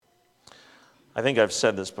I think I've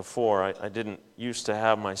said this before. I didn't used to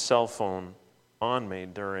have my cell phone on me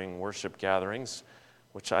during worship gatherings,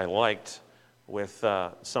 which I liked. With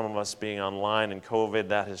some of us being online and COVID,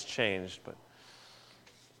 that has changed. But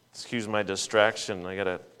excuse my distraction. I got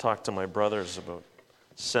to talk to my brothers about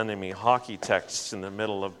sending me hockey texts in the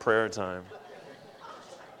middle of prayer time.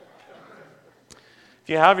 If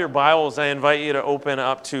you have your Bibles, I invite you to open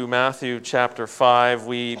up to Matthew chapter 5.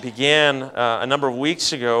 We began a number of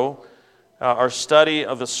weeks ago our study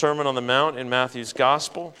of the Sermon on the Mount in Matthew's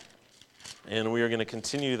Gospel, and we are going to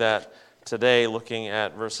continue that today looking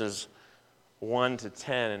at verses 1 to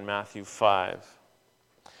 10 in Matthew 5.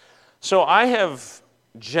 So I have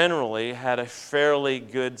generally had a fairly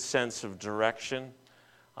good sense of direction.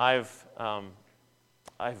 I've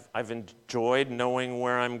enjoyed knowing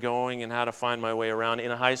where I'm going and how to find my way around. In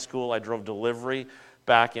high school, I drove delivery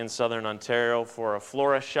back in southern Ontario for a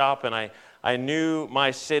florist shop, and I knew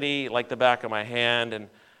my city like the back of my hand, and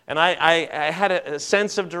I had a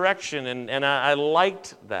sense of direction, and I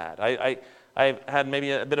liked that. I had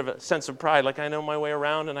maybe a bit of a sense of pride, like I know my way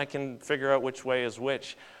around and I can figure out which way is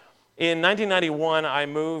which. In 1991, I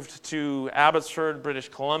moved to Abbotsford, British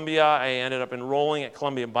Columbia. I ended up enrolling at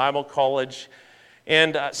Columbia Bible College.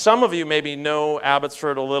 And some of you maybe know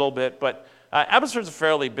Abbotsford a little bit, but Abbotsford's a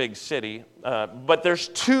fairly big city. But there's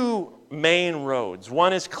two main roads.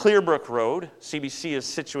 One is Clearbrook Road. CBC is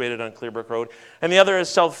situated on Clearbrook Road. And the other is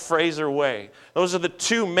South Fraser Way. Those are the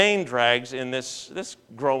two main drags in this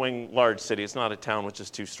growing large city. It's not a town with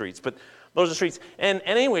just two streets, but those are streets. And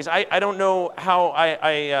anyways, I don't know how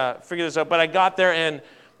I figured this out, but I got there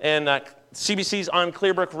and CBC's on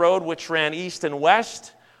Clearbrook Road, which ran east and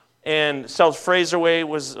west, and South Fraser Way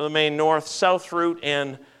was the main north-south route,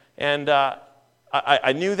 and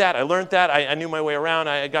I knew that. I learned that. I knew my way around.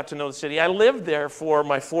 I got to know the city. I lived there for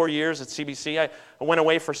my 4 years at CBC. I went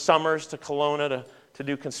away for summers to Kelowna to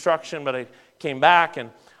do construction, but I came back, and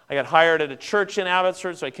I got hired at a church in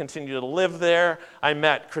Abbotsford, so I continued to live there. I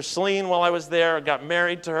met Chrisleen while I was there. I got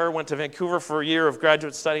married to her, went to Vancouver for a year of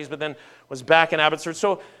graduate studies, but then was back in Abbotsford.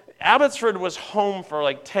 So Abbotsford was home for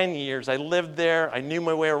like 10 years. I lived there. I knew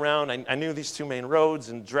my way around. I knew these two main roads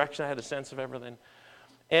and direction. I had a sense of everything.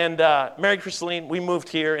 And married Chrisleen, we moved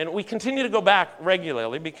here, and we continue to go back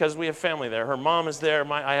regularly because we have family there. Her mom is there.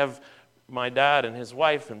 I have my dad and his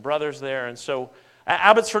wife and brothers there, and so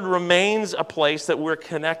Abbotsford remains a place that we're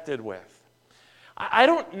connected with. I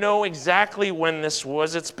don't know exactly when this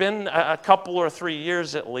was. It's been a couple or 3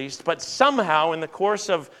 years at least, but somehow in the course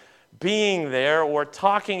of being there or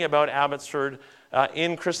talking about Abbotsford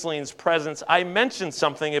in Chrisleen's presence, I mentioned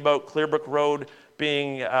something about Clearbrook Road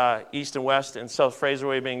being east and west and South Fraser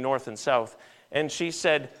Way being north and south. And she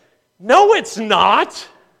said, "No, it's not."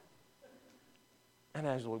 And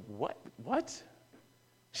I was like, What?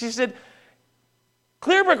 She said,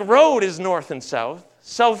 "Clearbrook Road is north and south.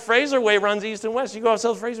 South Fraser Way runs east and west. You go to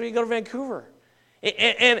South Fraser Way, you go to Vancouver."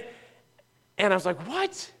 And I was like,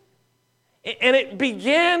 what? And it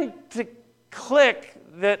began to click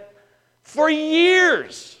that for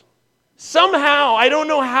years, somehow, I don't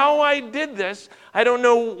know how I did this, I don't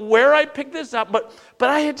know where I picked this up, but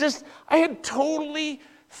I had totally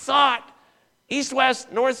thought east,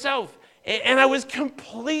 west, north, south, and I was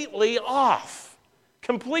completely off,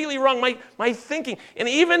 completely wrong, my thinking. And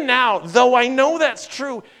even now, though I know that's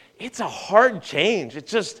true, it's a hard change.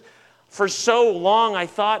 It's just, for so long I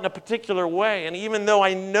thought in a particular way, and even though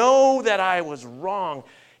I know that I was wrong,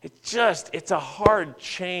 it's a hard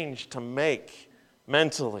change to make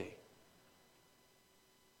mentally.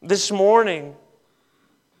 This morning,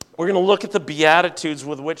 we're going to look at the Beatitudes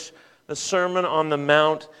with which the Sermon on the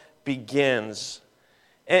Mount begins.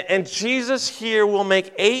 And Jesus here will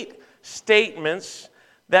make 8 statements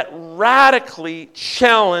that radically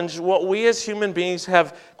challenge what we as human beings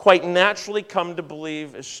have quite naturally come to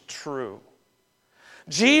believe is true.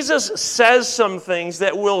 Jesus says some things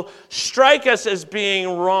that will strike us as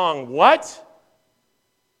being wrong. What?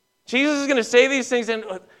 Jesus is going to say these things and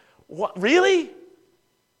what? Really?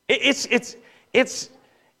 It's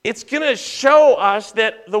going to show us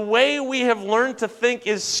that the way we have learned to think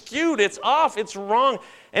is skewed, it's off, it's wrong,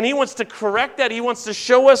 and he wants to correct that. He wants to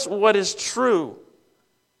show us what is true.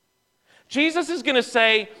 Jesus is going to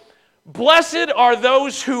say, "Blessed are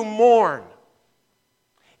those who mourn."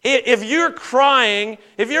 If you're crying,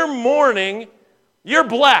 if you're mourning, you're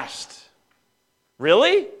blessed.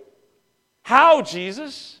 Really? How,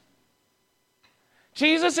 Jesus?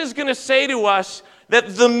 Jesus is going to say to us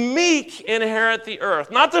that the meek inherit the earth.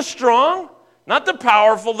 Not the strong, not the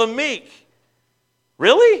powerful, the meek.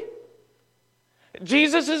 Really?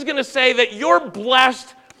 Jesus is going to say that you're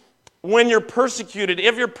blessed when you're persecuted.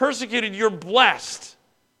 If you're persecuted, you're blessed.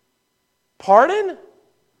 Pardon?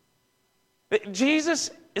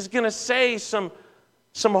 Jesus is going to say some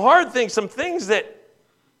hard things, some things that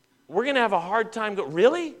we're going to have a hard time going,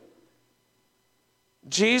 really?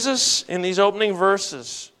 Jesus, in these opening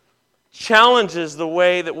verses, challenges the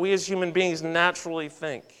way that we as human beings naturally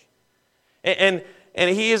think. And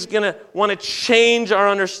he is going to want to change our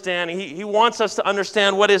understanding. He wants us to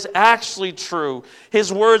understand what is actually true.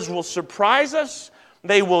 His words will surprise us.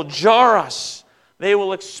 They will jar us. They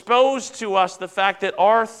will expose to us the fact that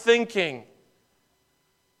our thinking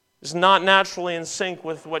is not naturally in sync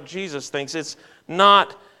with what Jesus thinks. It's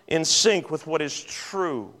not in sync with what is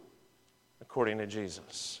true, according to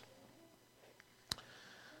Jesus.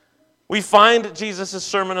 We find Jesus'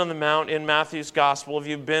 Sermon on the Mount in Matthew's Gospel. If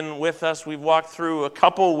you've been with us, we've walked through a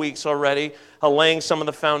couple of weeks already, laying some of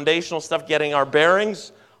the foundational stuff, getting our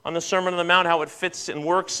bearings on the Sermon on the Mount, how it fits and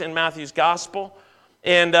works in Matthew's Gospel,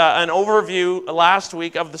 and an overview last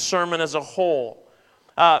week of the sermon as a whole.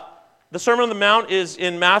 The Sermon on the Mount is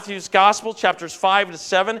in Matthew's Gospel, chapters 5 to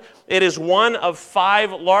 7. It is one of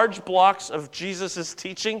 5 large blocks of Jesus'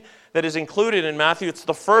 teaching that is included in Matthew. It's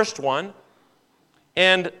the first one.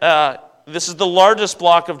 And this is the largest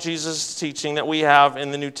block of Jesus' teaching that we have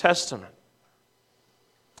in the New Testament.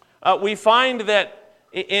 We find that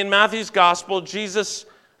in Matthew's Gospel,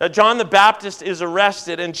 John the Baptist is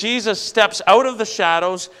arrested, and Jesus steps out of the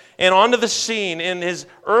shadows and onto the scene, and his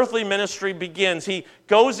earthly ministry begins. He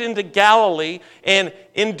goes into Galilee, and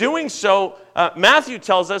in doing so, Matthew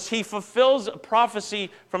tells us he fulfills a prophecy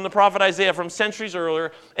from the prophet Isaiah from centuries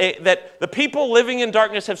earlier, that the people living in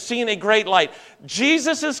darkness have seen a great light.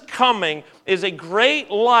 Jesus' coming is a great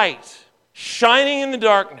light shining in the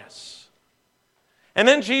darkness. And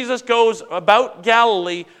then Jesus goes about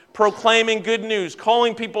Galilee proclaiming good news,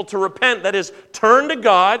 calling people to repent, that is, turn to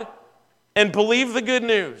God and believe the good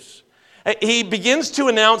news. He begins to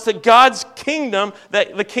announce that God's kingdom,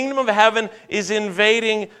 that the kingdom of heaven is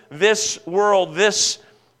invading this world, this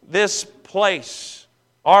place,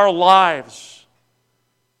 our lives.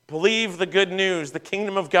 Believe the good news. The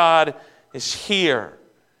kingdom of God is here.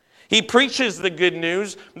 He preaches the good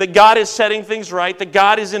news that God is setting things right, that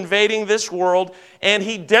God is invading this world, and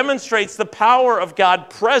he demonstrates the power of God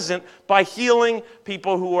present by healing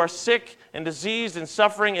people who are sick and diseased and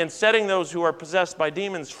suffering and setting those who are possessed by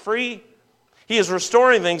demons free. He is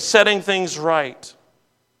restoring things, setting things right.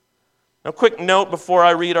 Now, quick note before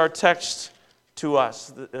I read our text to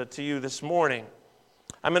you this morning.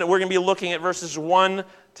 We're going to be looking at verses 1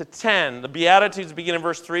 to 10. The Beatitudes begin in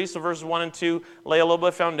verse 3, so verses 1 and 2 lay a little bit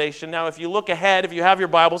of foundation. Now, if you look ahead, if you have your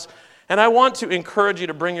Bibles, and I want to encourage you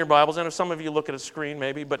to bring your Bibles. I know some of you look at a screen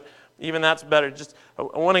maybe, but even that's better. I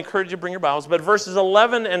want to encourage you to bring your Bibles. But verses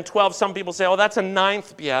 11 and 12, some people say, oh, that's a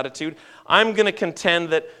 9th Beatitude. I'm going to contend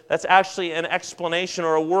that that's actually an explanation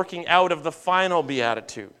or a working out of the final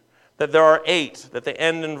Beatitude. That there are 8, that they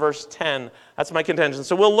end in verse 10. That's my contention.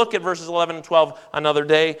 So we'll look at verses 11 and 12 another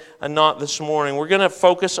day and not this morning. We're going to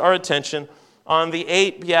focus our attention on the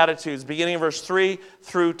 8 Beatitudes, beginning in verse 3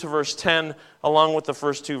 through to verse 10, along with the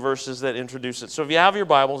first 2 verses that introduce it. So if you have your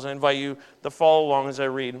Bibles, I invite you to follow along as I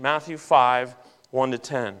read Matthew 5, 1 to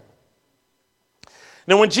 10.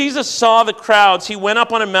 Now when Jesus saw the crowds, he went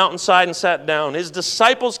up on a mountainside and sat down. His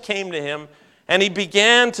disciples came to him, and he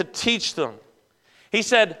began to teach them. He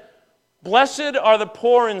said, "Blessed are the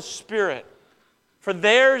poor in spirit, for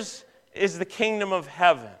theirs is the kingdom of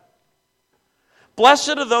heaven.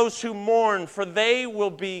 Blessed are those who mourn, for they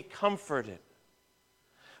will be comforted.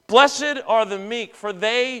 Blessed are the meek, for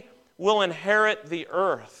they will inherit the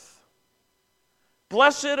earth.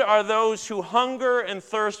 Blessed are those who hunger and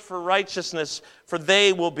thirst for righteousness, for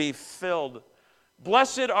they will be filled.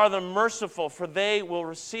 Blessed are the merciful, for they will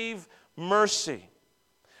receive mercy.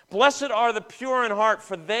 Blessed are the pure in heart,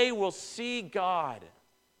 for they will see God.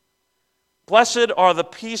 Blessed are the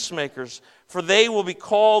peacemakers, for they will be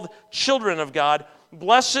called children of God.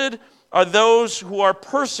 Blessed are those who are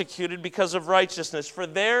persecuted because of righteousness, for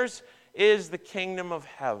theirs is the kingdom of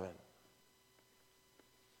heaven."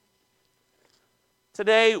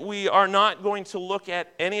 Today, we are not going to look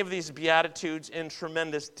at any of these Beatitudes in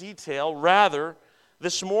tremendous detail. Rather,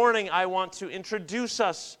 this morning I want to introduce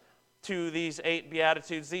us to these 8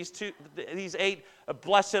 Beatitudes, these 8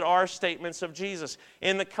 blessed are statements of Jesus.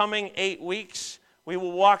 In the coming 8 weeks, we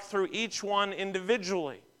will walk through each one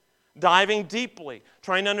individually, diving deeply,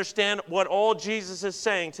 trying to understand what all Jesus is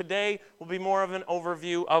saying. Today will be more of an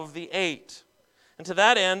overview of the 8. And to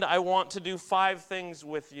that end, I want to do 5 things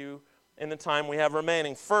with you in the time we have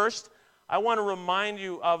remaining. First, I want to remind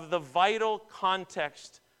you of the vital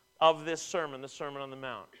context of this sermon, the Sermon on the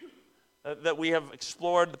Mount. that we have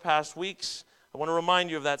explored the past weeks. I want to remind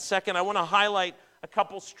you of that. Second, I want to highlight a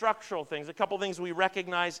couple structural things, a couple things we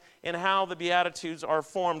recognize in how the Beatitudes are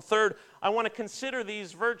formed. Third, I want to consider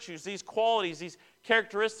these virtues, these qualities, these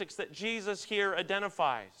characteristics that Jesus here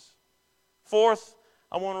identifies. Fourth,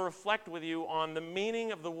 I want to reflect with you on the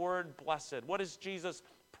meaning of the word blessed. What is Jesus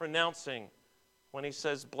pronouncing when he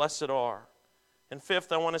says blessed are? And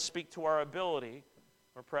fifth, I want to speak to our ability,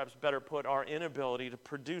 or perhaps better put, our inability to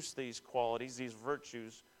produce these qualities, these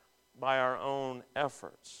virtues, by our own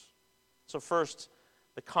efforts. So first,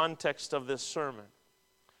 the context of this sermon.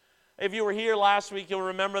 If you were here last week, you'll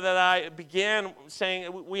remember that I began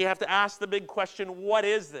saying we have to ask the big question, what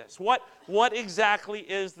is this? What exactly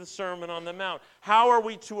is the Sermon on the Mount? How are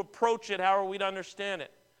we to approach it? How are we to understand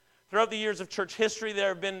it? Throughout the years of church history, there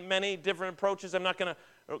have been many different approaches. I'm not going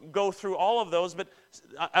to go through all of those, but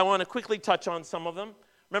I want to quickly touch on some of them.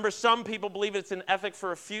 Remember, some people believe it's an ethic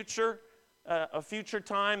for a future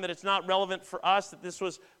time, that it's not relevant for us, that this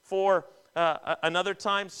was for another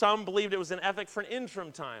time. Some believed it was an ethic for an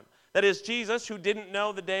interim time. That is, Jesus, who didn't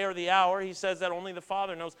know the day or the hour, he says that only the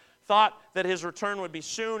Father knows, thought that his return would be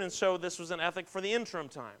soon, and so this was an ethic for the interim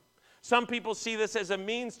time. Some people see this as a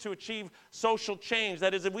means to achieve social change.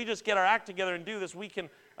 That is, if we just get our act together and do this, we can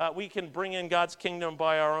bring in God's kingdom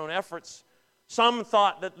by our own efforts. Some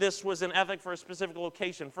thought that this was an ethic for a specific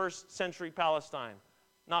location, first century Palestine.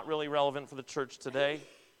 Not really relevant for the church today.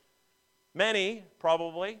 Many,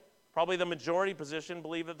 probably the majority position,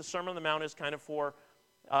 believe that the Sermon on the Mount is kind of for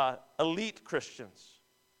elite Christians.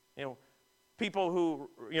 People who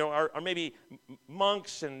are maybe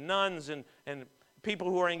monks and nuns and people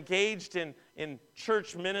who are engaged in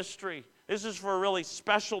church ministry. This is for really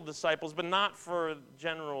special disciples, but not for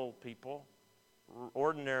general people,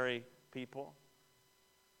 ordinary people.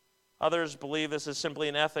 Others believe this is simply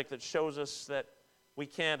an ethic that shows us that we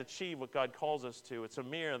can't achieve what God calls us to. It's a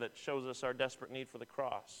mirror that shows us our desperate need for the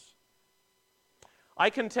cross. I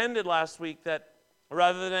contended last week that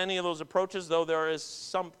rather than any of those approaches, though there is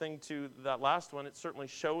something to that last one, it certainly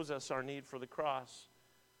shows us our need for the cross.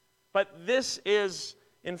 But this is,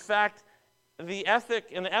 in fact, an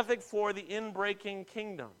ethic for the inbreaking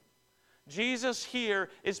kingdom. Jesus here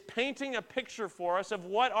is painting a picture for us of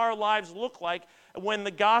what our lives look like when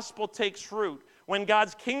the gospel takes root. When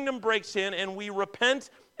God's kingdom breaks in and we repent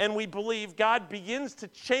and we believe, God begins to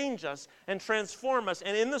change us and transform us.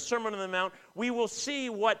 And in the Sermon on the Mount, we will see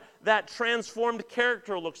what that transformed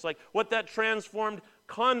character looks like, what that transformed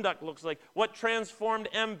conduct looks like, what transformed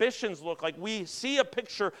ambitions look like. We see a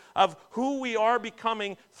picture of who we are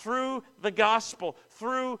becoming through the gospel,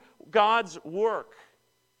 through God's work,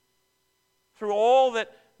 through all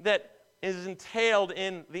that is entailed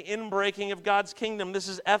in the inbreaking of God's kingdom. This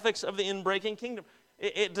is ethics of the inbreaking kingdom.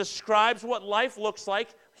 It describes what life looks like,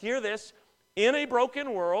 hear this, in a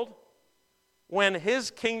broken world when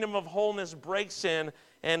his kingdom of wholeness breaks in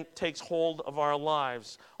and takes hold of our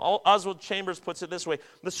lives. Oswald Chambers puts it this way: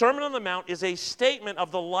 the Sermon on the Mount is a statement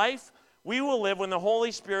of the life we will live when the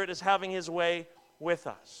Holy Spirit is having his way with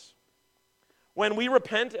us. When we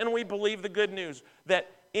repent and we believe the good news that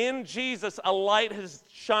in Jesus a light is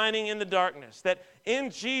shining in the darkness, that in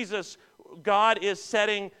Jesus God is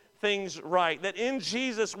setting things right, that in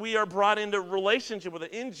Jesus we are brought into relationship with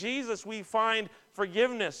it. In Jesus we find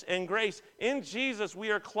forgiveness and grace. In Jesus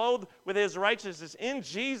we are clothed with his righteousness. In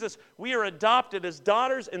Jesus we are adopted as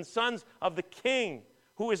daughters and sons of the King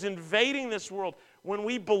who is invading this world. When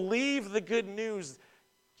we believe the good news,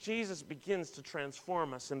 Jesus begins to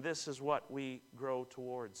transform us, and this is what we grow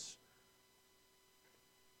towards.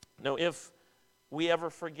 Now, if we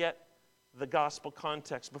ever forget the gospel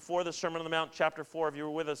context, before the Sermon on the Mount, chapter 4, if you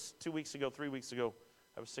were with us 2 weeks ago, 3 weeks ago,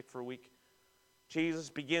 I was sick for a week, Jesus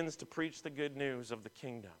begins to preach the good news of the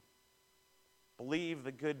kingdom. Believe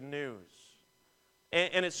the good news.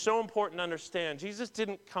 And it's so important to understand, Jesus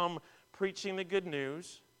didn't come preaching the good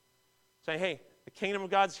news, saying, hey, the kingdom of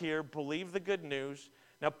God's here, believe the good news.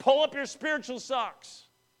 Now pull up your spiritual socks.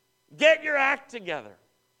 Get your act together.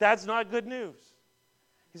 That's not good news.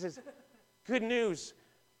 He says, good news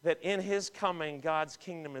that in his coming, God's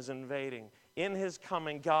kingdom is invading. In his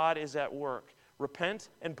coming, God is at work. Repent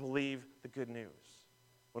and believe the good news.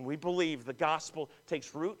 When we believe, the gospel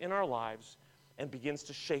takes root in our lives and begins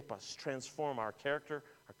to shape us, transform our character,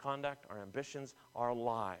 our conduct, our ambitions, our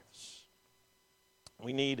lives.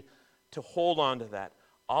 We need to hold on to that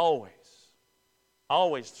always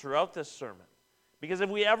throughout this sermon. Because if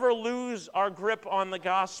we ever lose our grip on the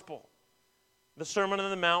gospel, the Sermon on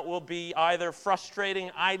the Mount will be either frustrating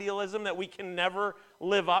idealism that we can never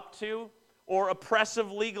live up to, or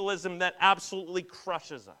oppressive legalism that absolutely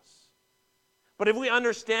crushes us. But if we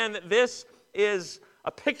understand that this is a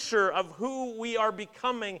picture of who we are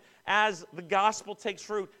becoming as the gospel takes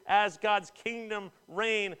root, as God's kingdom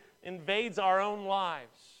reign invades our own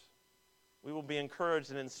lives, we will be encouraged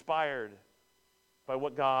and inspired by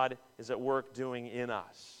what God is at work doing in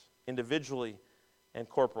us, individually and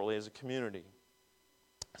corporately as a community.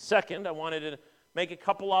 Second, I wanted to make a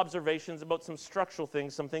couple observations about some structural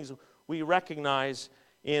things, some things we recognize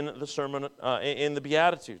in the sermon, in the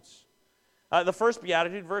Beatitudes. The first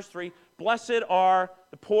Beatitude, verse 3, blessed are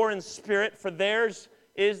the poor in spirit, for theirs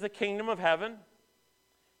is the kingdom of heaven.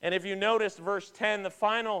 And if you notice verse 10, the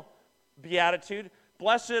final Beatitude,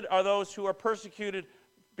 blessed are those who are persecuted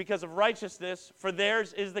because of righteousness, for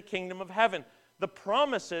theirs is the kingdom of heaven. The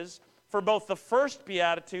promises for both the first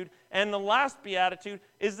Beatitude and the last Beatitude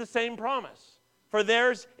is the same promise. For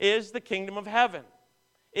theirs is the kingdom of heaven.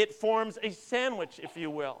 It forms a sandwich, if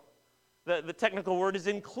you will. The technical word is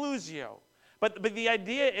inclusio. But the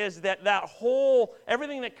idea is that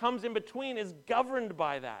everything that comes in between is governed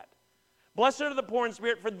by that. Blessed are the poor in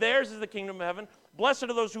spirit, for theirs is the kingdom of heaven. Blessed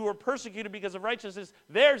are those who are persecuted because of righteousness,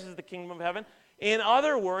 theirs is the kingdom of heaven. In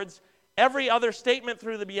other words, every other statement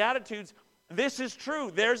through the Beatitudes, this is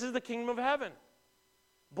true, theirs is the kingdom of heaven.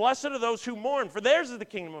 Blessed are those who mourn, for theirs is the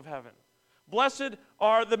kingdom of heaven. Blessed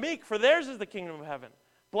are the meek, for theirs is the kingdom of heaven.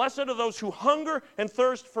 Blessed are those who hunger and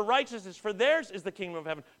thirst for righteousness, for theirs is the kingdom of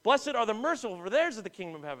heaven. Blessed are the merciful, for theirs is the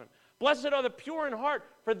kingdom of heaven. Blessed are the pure in heart,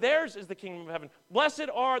 for theirs is the kingdom of heaven. Blessed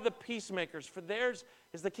are the peacemakers, for theirs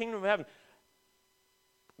is the kingdom of heaven.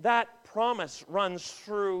 That promise runs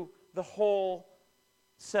through the whole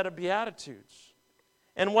set of Beatitudes.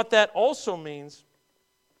 And what that also means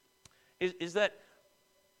is that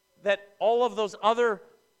all of those other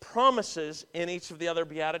promises in each of the other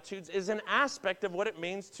Beatitudes is an aspect of what it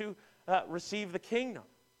means to receive the kingdom,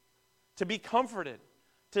 to be comforted,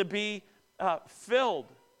 to be filled,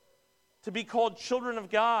 to be called children of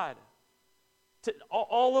God.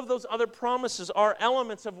 All of those other promises are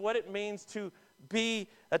elements of what it means to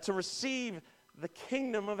receive the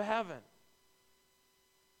kingdom of heaven.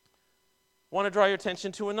 I want to draw your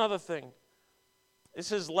attention to another thing.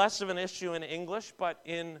 This is less of an issue in English, but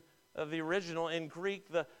in the original, in Greek,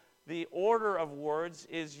 the order of words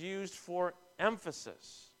is used for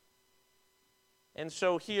emphasis. And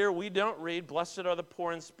so here we don't read, blessed are the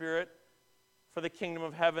poor in spirit, for the kingdom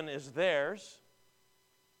of heaven is theirs.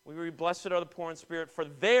 We read, blessed are the poor in spirit, for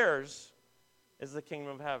theirs is the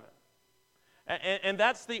kingdom of heaven. And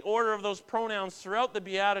that's the order of those pronouns throughout the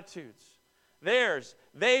Beatitudes. Theirs,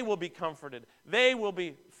 they will be comforted. They will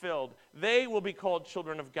be filled. They will be called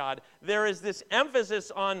children of God. There is this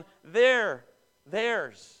emphasis on theirs.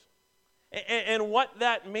 And what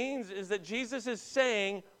that means is that Jesus is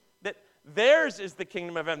saying that theirs is the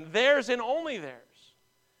kingdom of heaven. Theirs and only theirs.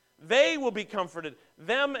 They will be comforted.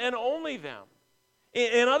 Them and only them.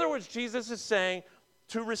 In other words, Jesus is saying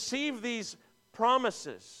to receive these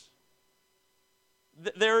promises,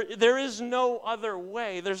 there is no other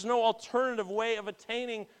way. There's no alternative way of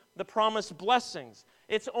attaining the promised blessings.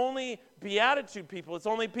 It's only beatitude people. It's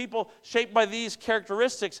only people shaped by these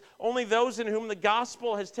characteristics. Only those in whom the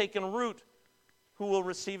gospel has taken root who will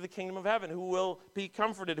receive the kingdom of heaven, who will be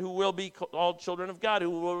comforted, who will be called children of God, who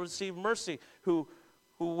will receive mercy, who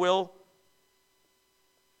will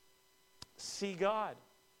see God.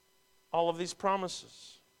 All of these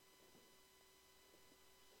promises.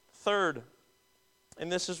 Third,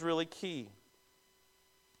 and this is really key,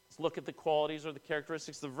 let's look at the qualities or the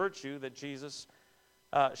characteristics, the virtue that Jesus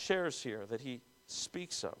shares here, that he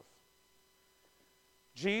speaks of.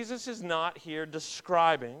 Jesus is not here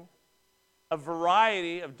describing a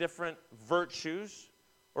variety of different virtues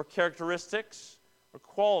or characteristics or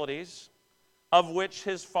qualities of which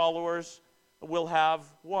his followers will have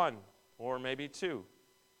one or maybe two.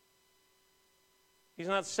 He's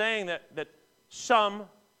not saying that some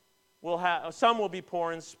will be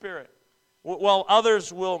poor in spirit, while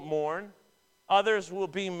others will mourn, others will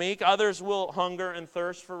be meek, others will hunger and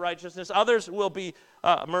thirst for righteousness, others will be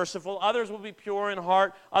merciful, others will be pure in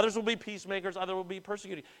heart, others will be peacemakers, others will be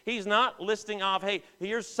persecuted. He's not listing off, hey,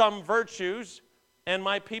 here's some virtues, and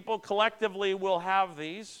my people collectively will have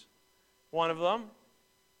these, one of them.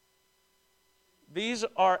 These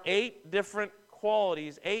are 8 different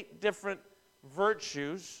qualities, 8 different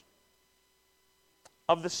virtues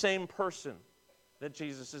of the same person that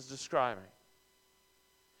Jesus is describing.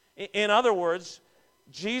 In other words,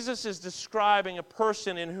 Jesus is describing a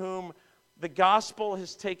person in whom the gospel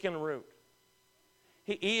has taken root.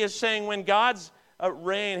 He is saying when God's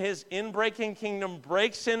reign, his inbreaking kingdom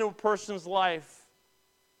breaks into a person's life,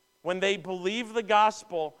 when they believe the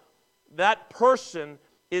gospel, that person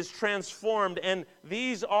is transformed, and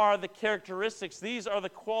these are the characteristics, these are the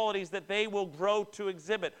qualities that they will grow to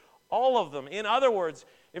exhibit. All of them. In other words,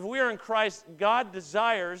 if we are in Christ,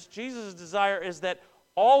 Jesus' desire is that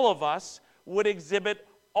all of us would exhibit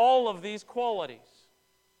all of these qualities.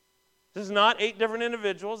 This is not 8 different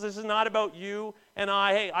individuals. This is not about you and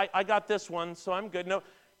I. Hey, I got this one, so I'm good. No,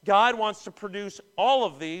 God wants to produce all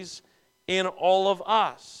of these in all of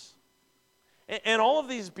us. And all of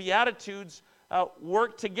these Beatitudes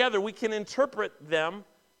work together. We can interpret them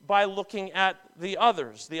by looking at the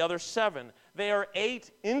others, the other 7. They are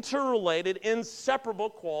 8 interrelated, inseparable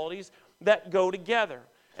qualities that go together.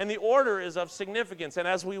 And the order is of significance. And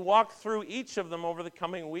as we walk through each of them over the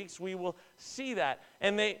coming weeks, we will see that.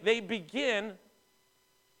 And they begin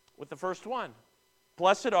with the first one.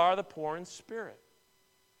 Blessed are the poor in spirit.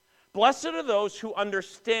 Blessed are those who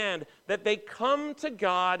understand that they come to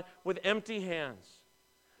God with empty hands.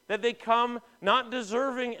 That they come not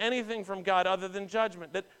deserving anything from God other than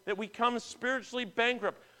judgment. That we come spiritually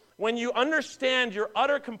bankrupt. When you understand your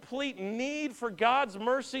utter complete need for God's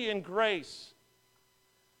mercy and grace,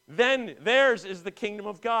 then theirs is the kingdom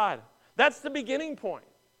of God. That's the beginning point.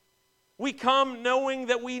 We come knowing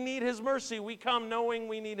that we need His mercy. We come knowing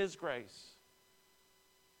we need His grace.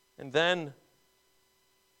 And then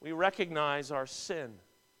we recognize our sin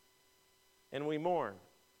and we mourn.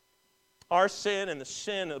 Our sin and the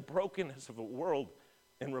sin, the brokenness of the world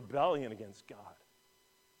in rebellion against God.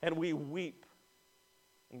 And we weep.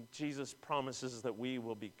 And Jesus promises that we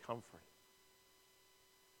will be comforted.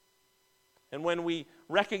 And when we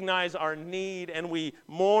recognize our need and we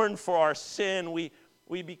mourn for our sin, we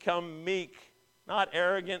become meek, not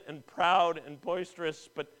arrogant and proud and boisterous,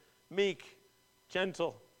 but meek,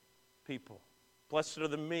 gentle people. Blessed are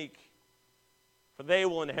the meek, for they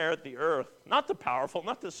will inherit the earth. Not the powerful,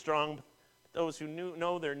 not the strong, but those who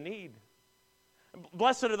know their need.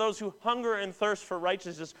 Blessed are those who hunger and thirst for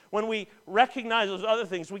righteousness. When we recognize those other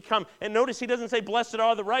things, we come. And notice he doesn't say, blessed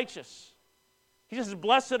are the righteous. He says,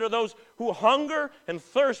 blessed are those who hunger and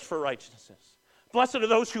thirst for righteousness. Blessed are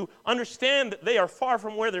those who understand that they are far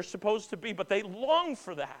from where they're supposed to be, but they long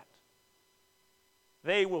for that.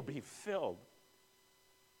 They will be filled.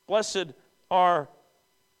 Blessed are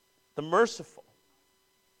the merciful.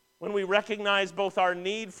 When we recognize both our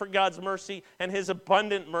need for God's mercy and His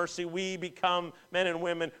abundant mercy, we become men and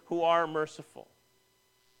women who are merciful.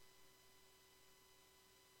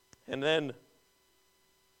 And then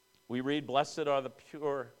we read, blessed are the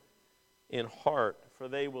pure in heart, for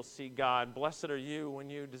they will see God. Blessed are you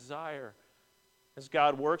when you desire, as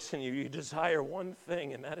God works in you, you desire one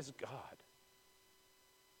thing, and that is God.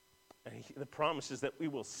 And the promise is that we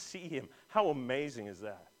will see Him. How amazing is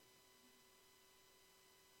that?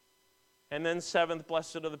 And then 7th,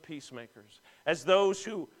 blessed are the peacemakers, as those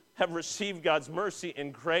who have received God's mercy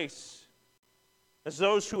and grace, as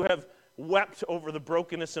those who have wept over the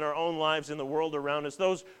brokenness in our own lives and the world around us,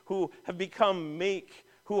 those who have become meek,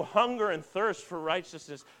 who hunger and thirst for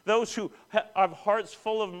righteousness, those who have hearts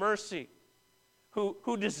full of mercy,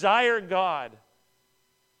 who desire God.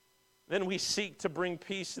 Then we seek to bring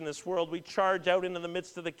peace in this world. We charge out into the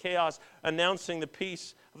midst of the chaos, announcing the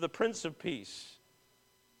peace of the Prince of Peace.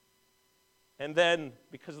 And then,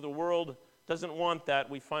 because the world doesn't want that,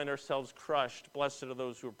 we find ourselves crushed. Blessed are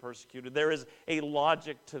those who are persecuted. There is a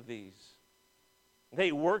logic to these.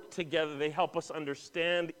 They work together. They help us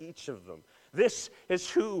understand each of them. This is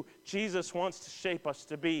who Jesus wants to shape us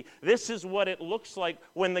to be. This is what it looks like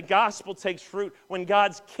when the gospel takes fruit, when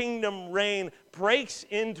God's kingdom reign breaks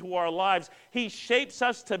into our lives. He shapes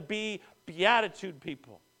us to be beatitude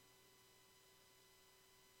people.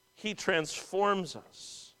 He transforms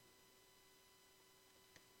us.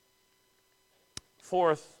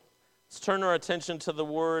 4th, let's turn our attention to the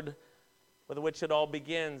word with which it all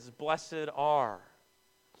begins. Blessed are.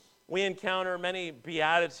 We encounter many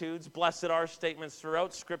beatitudes, blessed are statements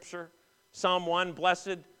throughout Scripture. Psalm 1,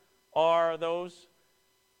 blessed are those.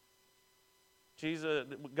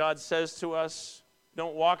 God says to us,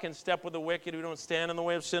 don't walk in step with the wicked, who don't stand in the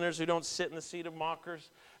way of sinners, who don't sit in the seat of mockers.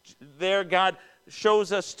 There, God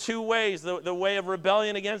shows us 2 ways, the way of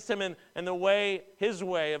rebellion against Him and His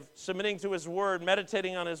way of submitting to His Word,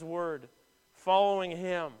 meditating on His Word, following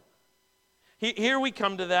Him. Here we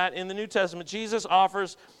come to that in the New Testament. Jesus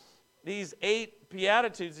offers these 8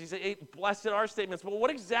 beatitudes, these 8 blessed are statements. But what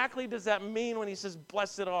exactly does that mean when He says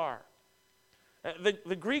blessed are?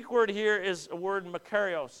 The Greek word here is a word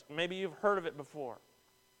makarios. Maybe you've heard of it before.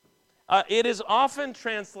 It is often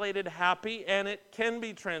translated happy, and it can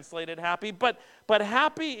be translated happy, but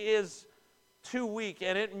happy is too weak,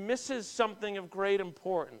 and it misses something of great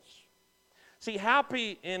importance. See,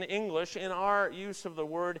 happy in English, in our use of the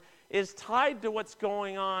word, is tied to what's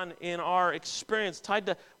going on in our experience, tied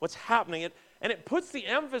to what's happening, and it puts the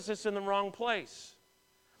emphasis in the wrong place.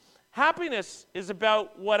 Happiness is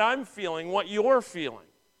about what I'm feeling, what you're feeling.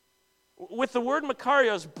 With the word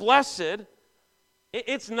Makarios, blessed,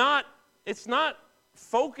 it's not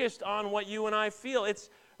focused on what you and I feel.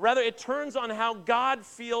 Rather, it turns on how God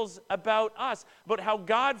feels about us, about how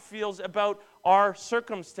God feels about our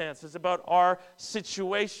circumstances, about our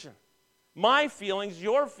situation. My feelings,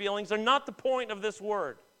 your feelings, are not the point of this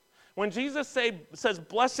word. When Jesus says,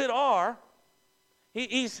 blessed are,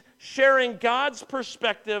 he's sharing God's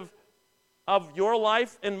perspective of your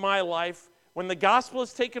life and my life when the gospel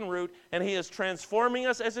has taken root and he is transforming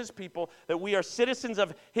us as his people, that we are citizens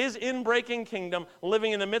of his inbreaking kingdom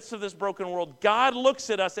living in the midst of this broken world. God looks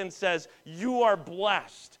at us and says, you are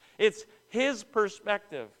blessed. It's his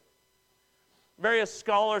perspective. Various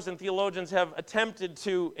scholars and theologians have attempted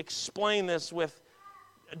to explain this with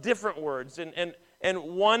different words, and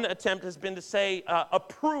one attempt has been to say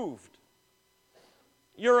approved.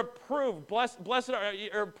 You're approved. Blessed are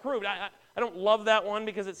you're approved. I don't love that one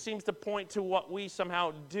because it seems to point to what we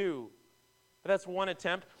somehow do. But that's one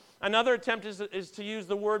attempt. Another attempt is to use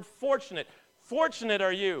the word fortunate. Fortunate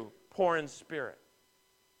are you, poor in spirit.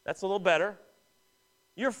 That's a little better.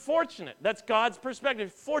 You're fortunate. That's God's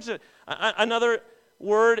perspective. Fortunate. Another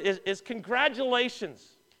word is congratulations.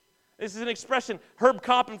 This is an expression. Herb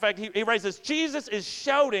Kopp, in fact, he writes this: Jesus is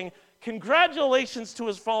shouting congratulations to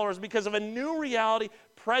his followers because of a new reality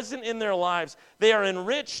present in their lives. They are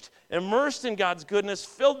enriched, immersed in God's goodness,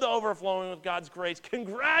 filled to overflowing with God's grace.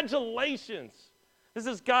 Congratulations. This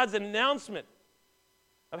is God's announcement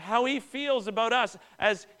of how he feels about us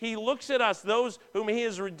as he looks at us, those whom he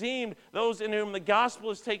has redeemed, those in whom the gospel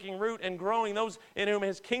is taking root and growing, those in whom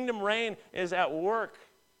his kingdom reign is at work.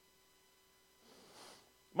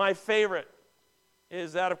 My favorite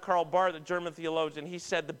is that of Karl Barth, the German theologian. He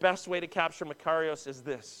said the best way to capture Makarios is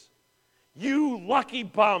this: you lucky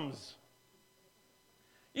bums.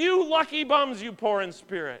 You lucky bums, you poor in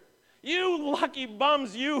spirit. You lucky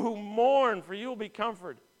bums, you who mourn, for you will be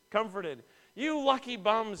comforted. You lucky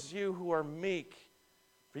bums, you who are meek,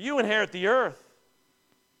 for you inherit the earth.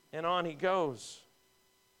 And on he goes.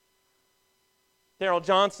 Darrell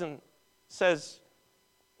Johnson says,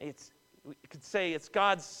 we could say it's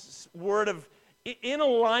God's word of in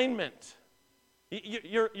alignment.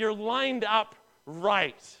 You're lined up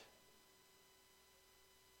right.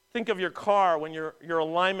 Think of your car when your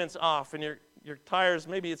alignment's off and your tires,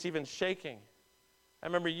 maybe it's even shaking. I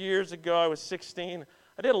remember years ago, I was 16.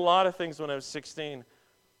 I did a lot of things when I was 16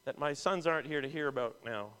 that my sons aren't here to hear about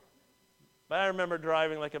now. But I remember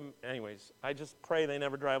driving anyways, I just pray they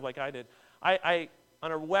never drive like I did. I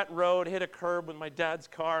on a wet road, hit a curb with my dad's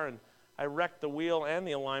car, and I wrecked the wheel and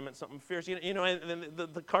the alignment, something fierce. You know, and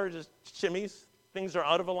the car just shimmies. Things are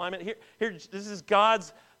out of alignment. Here, this is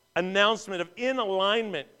God's announcement of in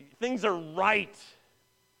alignment. Things are right.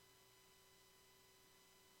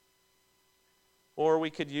 Or we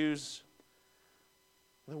could use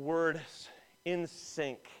the word in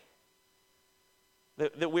sync.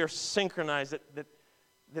 That we're synchronized,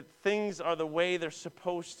 that things are the way they're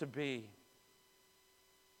supposed to be.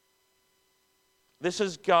 This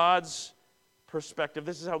is God's perspective.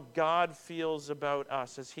 This is how God feels about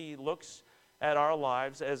us as he looks at our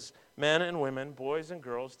lives as men and women, boys and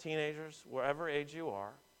girls, teenagers, wherever age you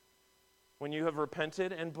are. When you have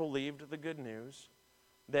repented and believed the good news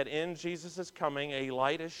that in Jesus' coming a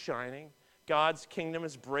light is shining, God's kingdom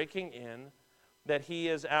is breaking in, that he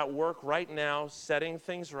is at work right now setting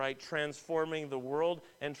things right, transforming the world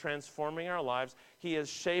and transforming our lives. He is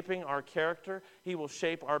shaping our character. He will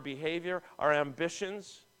shape our behavior, our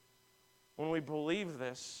ambitions. When we believe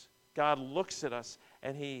this, God looks at us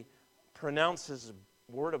and he pronounces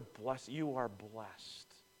a word of blessing. You are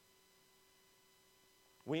blessed.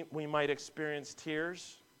 We might experience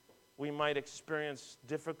tears. We might experience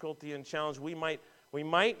difficulty and challenge. We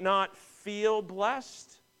might not feel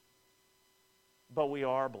blessed, but we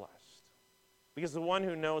are blessed. Because the one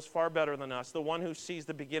who knows far better than us, the one who sees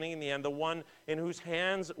the beginning and the end, the one in whose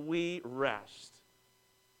hands we rest,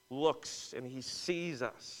 looks and he sees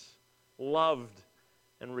us loved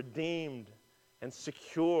and redeemed and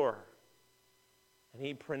secure. And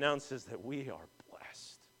he pronounces that we are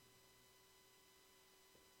blessed.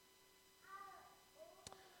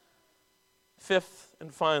 Fifth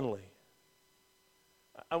and finally,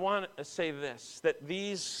 I want to say this, that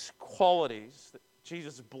these qualities that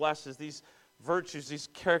Jesus blesses, these virtues, these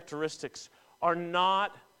characteristics, are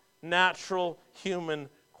not natural human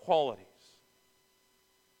qualities.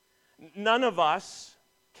 None of us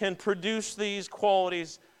can produce these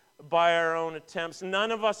qualities by our own attempts. None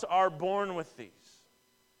of us are born with these.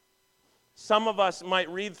 Some of us might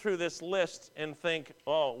read through this list and think,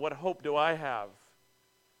 oh, what hope do I have?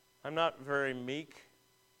 I'm not very meek.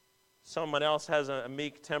 Someone else has a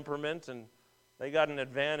meek temperament, and they got an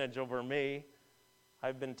advantage over me.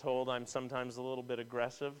 I've been told I'm sometimes a little bit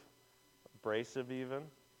aggressive, abrasive even.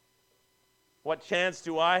 What chance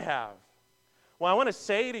do I have? Well, I want to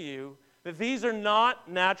say to you that these are not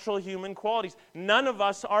natural human qualities. None of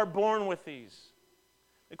us are born with these.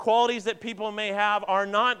 The qualities that people may have are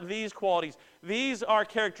not these qualities. These are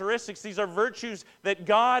characteristics, these are virtues that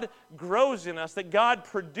God grows in us, that God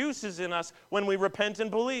produces in us when we repent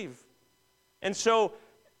and believe. And so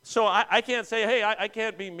I can't say, hey, I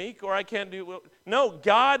can't be meek or I can't do... No,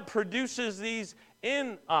 God produces these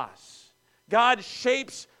in us. God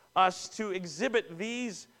shapes us to exhibit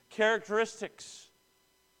these characteristics.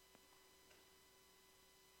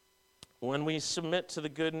 When we submit to the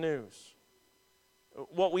good news,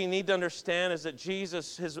 what we need to understand is that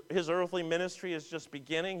Jesus, his earthly ministry is just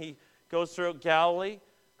beginning. He goes throughout Galilee,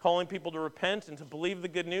 calling people to repent and to believe the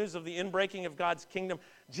good news of the inbreaking of God's kingdom.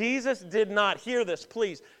 Jesus did not, hear this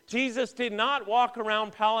please, Jesus did not walk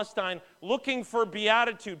around Palestine looking for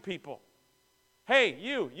beatitude people. Hey,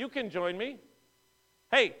 you can join me.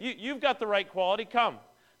 Hey, you've got the right quality, come.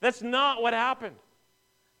 That's not what happened.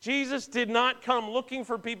 Jesus did not come looking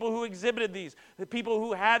for people who exhibited these, the people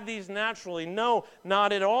who had these naturally. No,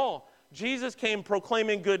 not at all. Jesus came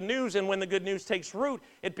proclaiming good news, and when the good news takes root,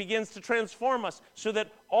 it begins to transform us so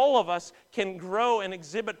that all of us can grow and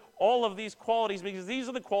exhibit all of these qualities, because these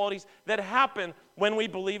are the qualities that happen when we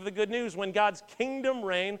believe the good news, when God's kingdom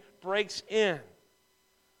reign breaks in.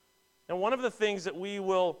 And one of the things that we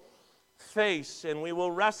will face and we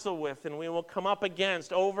will wrestle with and we will come up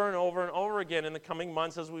against over and over and over again in the coming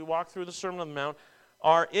months as we walk through the Sermon on the Mount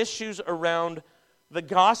are issues around the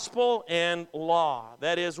gospel and law.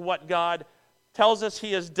 That is what God tells us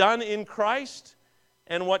He has done in Christ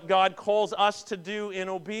and what God calls us to do in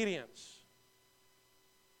obedience.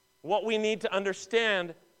 What we need to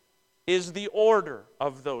understand is the order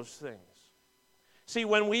of those things. See,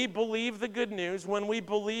 when we believe the good news, when we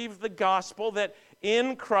believe the gospel that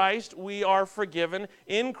in Christ we are forgiven,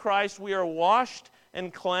 in Christ we are washed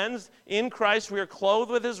and cleansed, in Christ we are clothed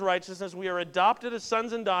with His righteousness, we are adopted as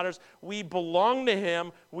sons and daughters, we belong to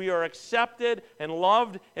Him, we are accepted and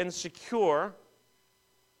loved and secure,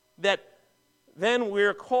 that then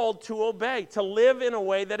we're called to obey, to live in a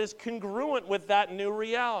way that is congruent with that new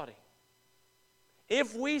reality.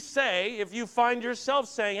 If we say, if you find yourself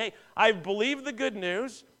saying, hey, I've believed the good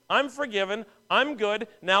news, I'm forgiven, I'm good,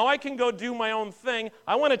 now I can go do my own thing,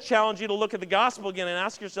 I want to challenge you to look at the gospel again and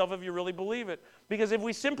ask yourself if you really believe it. Because if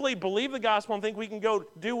we simply believe the gospel and think we can go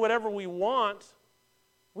do whatever we want,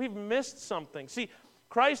 we've missed something. See,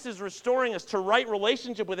 Christ is restoring us to right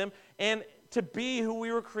relationship with Him and to be who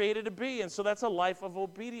we were created to be. And so that's a life of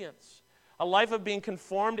obedience, a life of being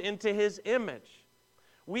conformed into His image.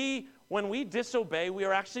 When we disobey, we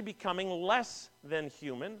are actually becoming less than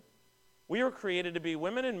human. We were created to be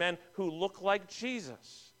women and men who look like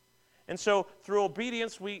Jesus. And so through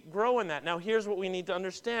obedience, we grow in that. Now here's what we need to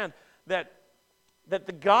understand, that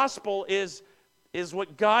the gospel is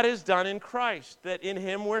what God has done in Christ, that in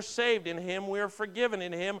Him we're saved, in Him we are forgiven,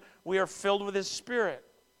 in Him we are filled with His Spirit.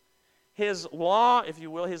 His law, if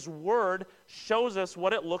you will, His word, shows us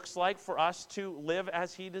what it looks like for us to live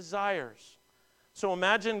as He desires. So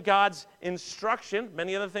imagine God's instruction,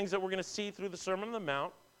 many of the things that we're going to see through the Sermon on the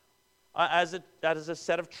Mount, as a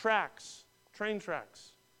set of tracks, train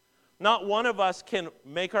tracks. Not one of us can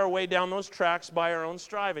make our way down those tracks by our own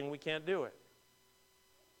striving. We can't do it.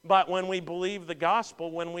 But when we believe the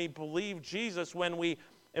gospel, when we believe Jesus, when we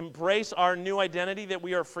embrace our new identity, that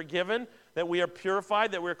we are forgiven, that we are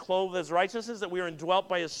purified, that we're clothed as righteousness, that we are indwelt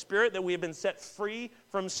by His Spirit, that we have been set free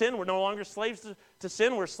from sin. We're no longer slaves to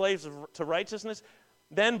sin, we're slaves to righteousness.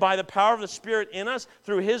 Then by the power of the Spirit in us,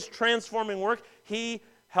 through His transforming work, He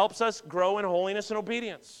helps us grow in holiness and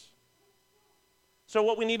obedience. So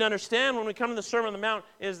what we need to understand when we come to the Sermon on the Mount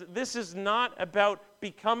is this is not about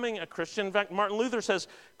becoming a Christian. In fact, Martin Luther says,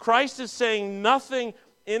 Christ is saying nothing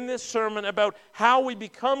in this sermon about how we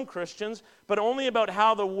become Christians, but only about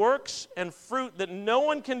how the works and fruit that no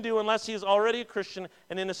one can do unless he is already a Christian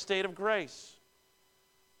and in a state of grace.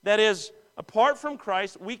 That is, apart from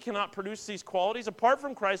Christ, we cannot produce these qualities. Apart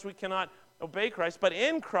from Christ, we cannot obey Christ. But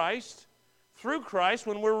in Christ, through Christ,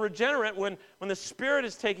 when we're regenerate, when the Spirit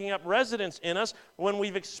is taking up residence in us, when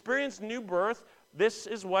we've experienced new birth, this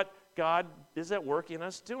is what God is at work in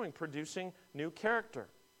us doing, producing new character,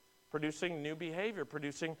 producing new behavior,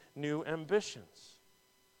 producing new ambitions.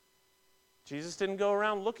 Jesus didn't go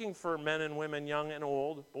around looking for men and women, young and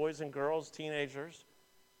old, boys and girls, teenagers,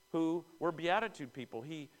 who were beatitude people.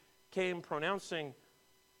 He came pronouncing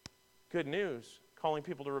good news, calling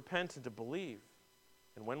people to repent and to believe.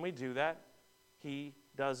 And when we do that, he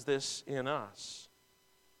does this in us.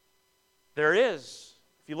 There is,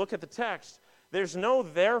 if you look at the text, there's no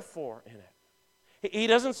therefore in it. He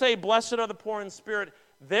doesn't say, blessed are the poor in spirit,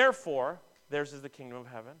 therefore theirs is the kingdom of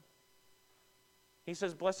heaven. He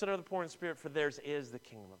says, blessed are the poor in spirit, for theirs is the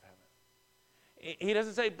kingdom of heaven. He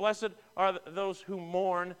doesn't say, blessed are those who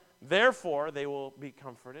mourn, therefore they will be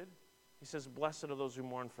comforted. He says, blessed are those who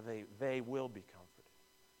mourn, for they will be comforted.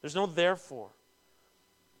 There's no therefore.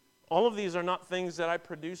 All of these are not things that I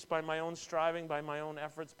produce by my own striving, by my own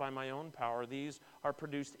efforts, by my own power. These are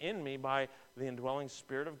produced in me by the indwelling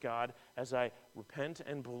Spirit of God as I repent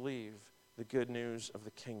and believe the good news of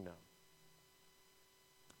the kingdom.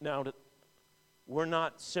 Now, we're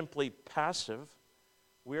not simply passive.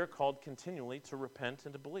 We are called continually to repent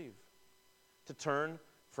and to believe, to turn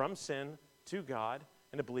from sin to God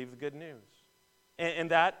and to believe the good news. And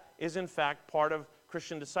that is, in fact, part of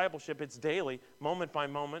Christian discipleship. It's daily, moment by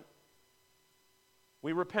moment.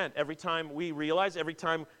 We repent. Every time we realize, every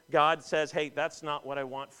time God says, hey, that's not what I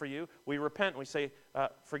want for you, we repent. We say,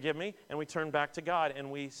 forgive me, and we turn back to God, and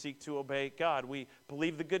we seek to obey God. We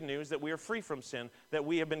believe the good news that we are free from sin, that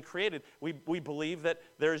we have been created. We believe that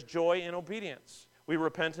there is joy in obedience. We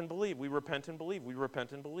repent and believe. We repent and believe. We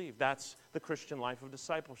repent and believe. That's the Christian life of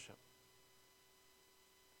discipleship.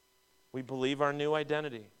 We believe our new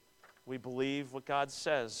identity. We believe what God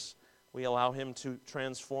says. We allow Him to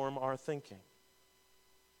transform our thinking.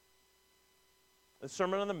 The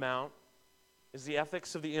Sermon on the Mount is the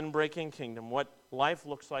ethics of the inbreaking kingdom, what life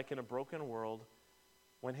looks like in a broken world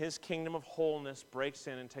when His kingdom of wholeness breaks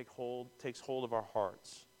in and takes hold of our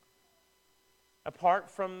hearts.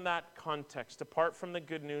 Apart from that context, apart from the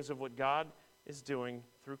good news of what God is doing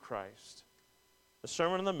through Christ, the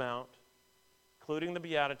Sermon on the Mount, including the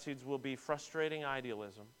Beatitudes, will be frustrating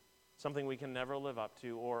idealism, something we can never live up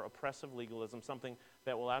to, or oppressive legalism, something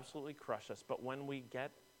that will absolutely crush us. But when we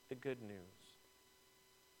get the good news,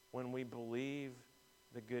 when we believe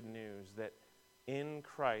the good news that in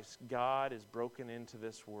Christ God is broken into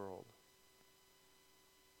this world,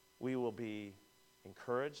 we will be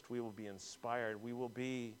encouraged, we will be inspired, we will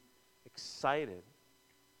be excited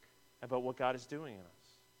about what God is doing in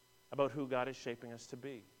us, about who God is shaping us to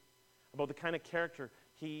be, about the kind of character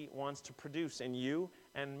He wants to produce in you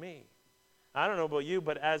and me. I don't know about you,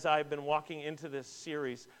 but as I've been walking into this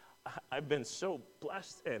series, I've been so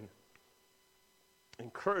blessed and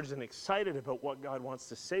encouraged and excited about what God wants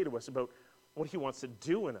to say to us, about what He wants to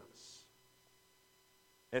do in us.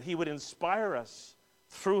 That He would inspire us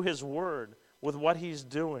through His Word with what He's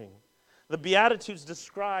doing. The Beatitudes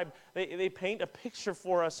describe, they paint a picture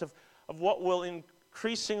for us of what will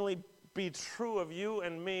increasingly be true of you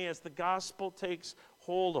and me as the gospel takes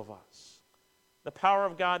hold of us. The power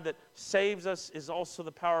of God that saves us is also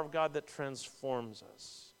the power of God that transforms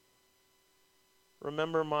us.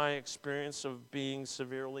 Remember my experience of being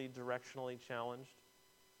severely directionally challenged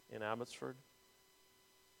in Abbotsford?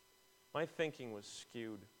 My thinking was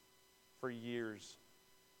skewed for years.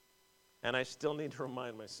 And I still need to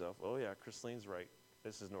remind myself, oh yeah, Chrislene's right.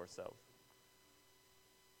 This is north-south.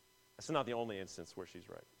 That's not the only instance where she's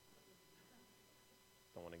right.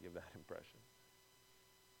 Don't want to give that impression.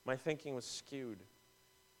 My thinking was skewed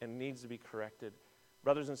and needs to be corrected.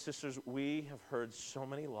 Brothers and sisters, we have heard so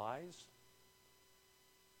many lies.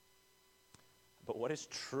 But what is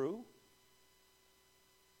true,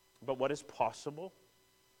 but what is possible.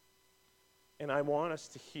 And I want us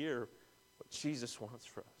to hear what Jesus wants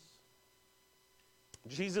for us.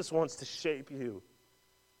 Jesus wants to shape you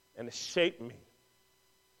and to shape me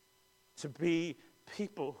to be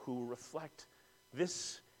people who reflect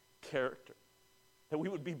this character, that we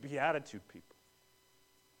would be beatitude people,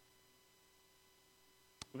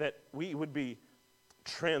 that we would be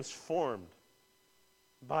transformed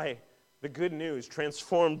by the good news,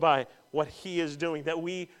 transformed by what He is doing, that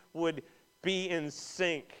we would be in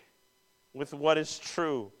sync with what is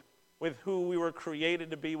true, with who we were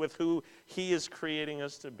created to be, with who He is creating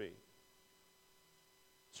us to be.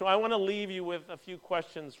 So I want to leave you with a few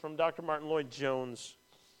questions from Dr. Martin Lloyd-Jones.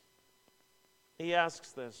 He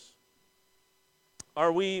asks this: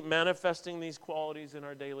 are we manifesting these qualities in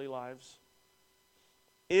our daily lives?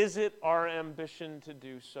 Is it our ambition to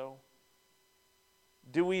do so?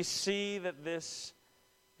 Do we see that this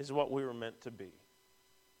is what we were meant to be?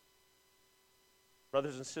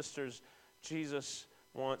 Brothers and sisters, Jesus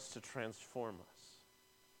wants to transform us.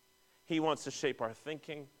 He wants to shape our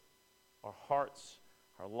thinking, our hearts,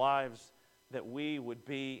 our lives, that we would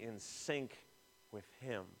be in sync with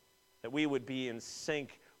Him, that we would be in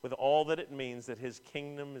sync with all that it means that His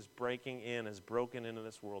kingdom is breaking in, has broken into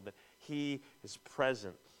this world, that He is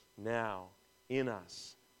present now in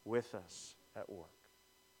us, with us at work,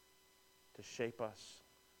 to shape us,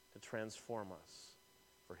 to transform us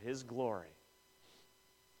for His glory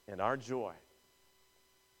and our joy.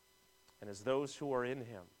 And as those who are in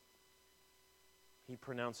Him, He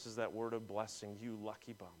pronounces that word of blessing, you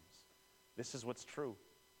lucky bums. This is what's true.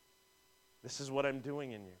 This is what I'm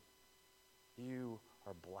doing in you. You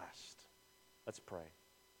are blessed. Let's pray.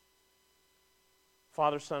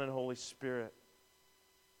 Father, Son, and Holy Spirit,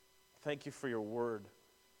 thank you for your word.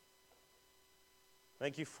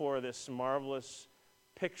 Thank you for this marvelous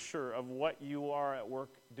picture of what you are at work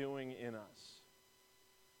doing in us.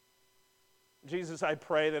 Jesus, I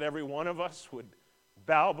pray that every one of us would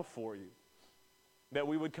bow before you, that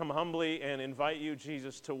we would come humbly and invite you,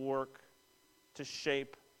 Jesus, to work, to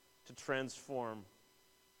shape, to transform.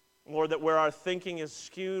 Lord, that where our thinking is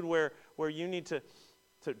skewed, where you need to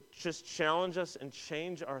just challenge us and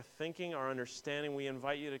change our thinking, our understanding, we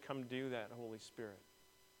invite you to come do that, Holy Spirit.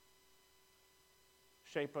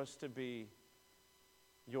 Shape us to be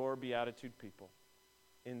your beatitude people,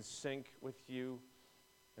 in sync with you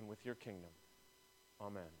and with your kingdom.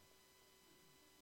 Amen.